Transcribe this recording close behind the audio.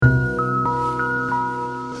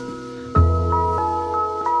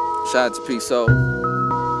Shout out to P-Soul,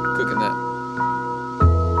 cooking that.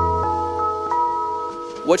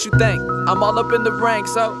 What you think? I'm all up in the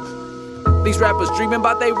ranks, so these rappers dreaming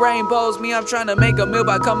about they rainbows. Me, I'm trying to make a meal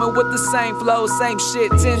by coming with the same flow. Same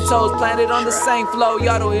shit, 10 toes planted on the same flow.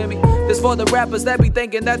 Y'all don't hear me. This for the rappers that be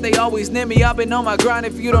thinking that they always near me. I've been on my grind.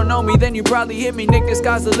 If you don't know me, then you probably hit me. Nick, the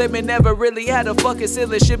sky's the limit. Never really had a fucking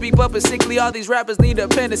ceiling. Should be bumping sickly. All these rappers need a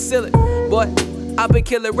penicillin. Boy, I've been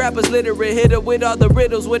killing rappers literate, hit her with all the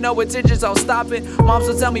riddles with no intentions on stopping. Moms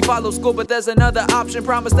will tell me follow school, but there's another option.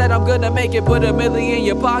 Promise that I'm gonna make it, put $1 million in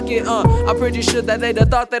your pocket, I'm pretty sure that they'd have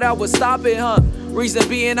thought that I would stop it, Reason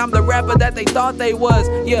being I'm the rapper that they thought they was,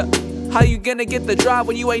 yeah. How you gonna get the drive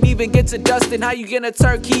when you ain't even get to dustin'? How you gonna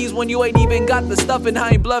turn keys when you ain't even got the stuffing?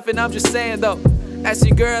 I ain't bluffing, I'm just saying though. Ask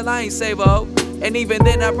your girl, I ain't save a hoe. And even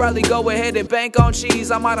then I probably go ahead and bank on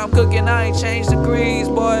cheese. I'm out, I'm cooking, I ain't changed degrees,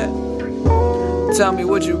 boy. Tell me,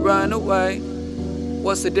 would you run away?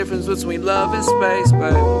 What's the difference between love and space,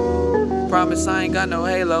 babe? Promise I ain't got no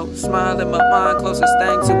halo. Smile in my mind, closest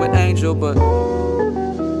thing to an angel, but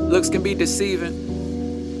looks can be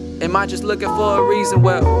deceiving. Am I just looking for a reason?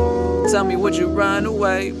 Well, tell me, would you run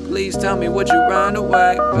away? Please tell me, would you run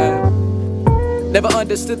away, babe? Never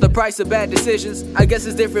understood the price of bad decisions. I guess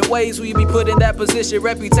it's different ways where you be put in that position.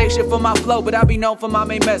 Reputation for my flow, but I be known for my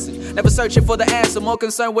main message. Never searching for the answer, more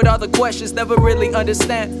concerned with all the questions. Never really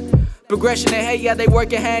understand progression and hate, yeah, they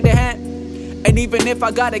working hand in hand. And even if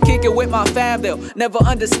I gotta kick it with my fam, they'll never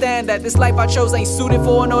understand that this life I chose ain't suited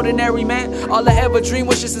for an ordinary man. All I ever dreamed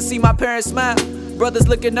was just to see my parents smile. Brothers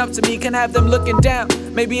looking up to me, can have them looking down.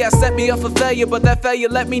 Maybe I set me up for failure, but that failure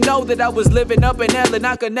let me know that I was living up in hell and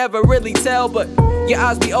I could never really tell. But your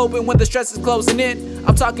eyes be open when the stress is closing in.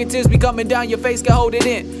 I'm talking tears be coming down, your face can hold it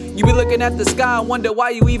in. You be looking at the sky and wonder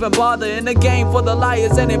why you even bother. In a game for the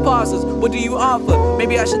liars and imposters, what do you offer?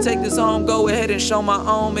 Maybe I should take this home, go ahead and show my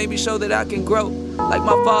own. Maybe show that I can grow like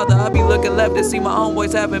my father. I be looking left and see my own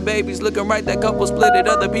boys having babies. Looking right, that couple split it.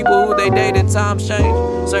 Other people who they dated, times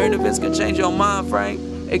change. Certain events can change your mind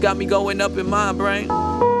frame. It got me going up in my brain.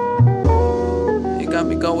 It got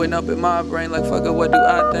me going up in my brain like fuck it, what do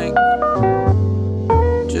I think?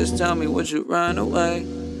 Just tell me, would you run away?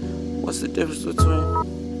 What's the difference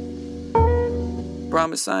between?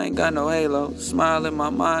 Promise I ain't got no halo. Smile in my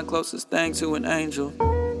mind, closest thing to an angel.